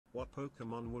What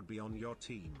Pokemon would be on your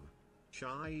team?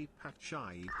 Shy Pat,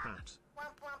 Shy Pat.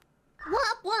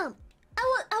 Womp. I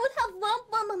would have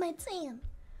Womp on my team.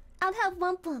 I'd have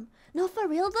Womp. No, for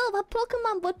real though, what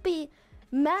Pokemon would be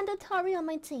mandatory on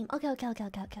my team? Okay.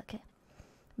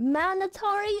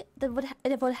 Mandatory.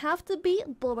 It would have to be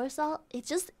Bulbasaur. He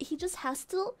just has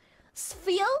to.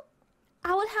 Spheal.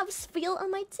 I would have Spheal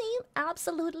on my team.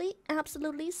 Absolutely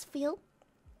Spheal.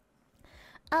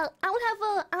 I would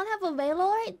have a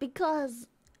Wailord because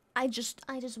I just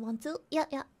want to. Yeah,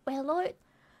 Wailord.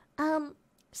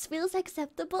 Spheal's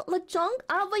acceptable. Lechonk,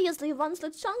 obviously, once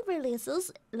Lechonk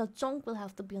releases, Lechonk will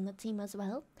have to be on the team as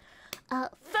well.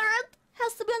 Ferret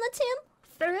has to be on the team.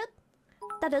 Ferret.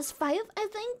 That is 5, I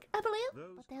believe.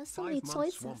 But there's so many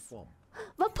choices.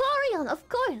 Vaporeon, of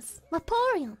course.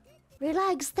 Vaporeon.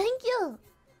 Relax, thank you.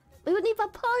 We would need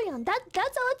Vaporeon.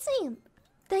 That's our team.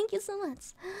 Thank you so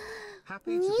much.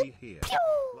 Happy to be here. Pew!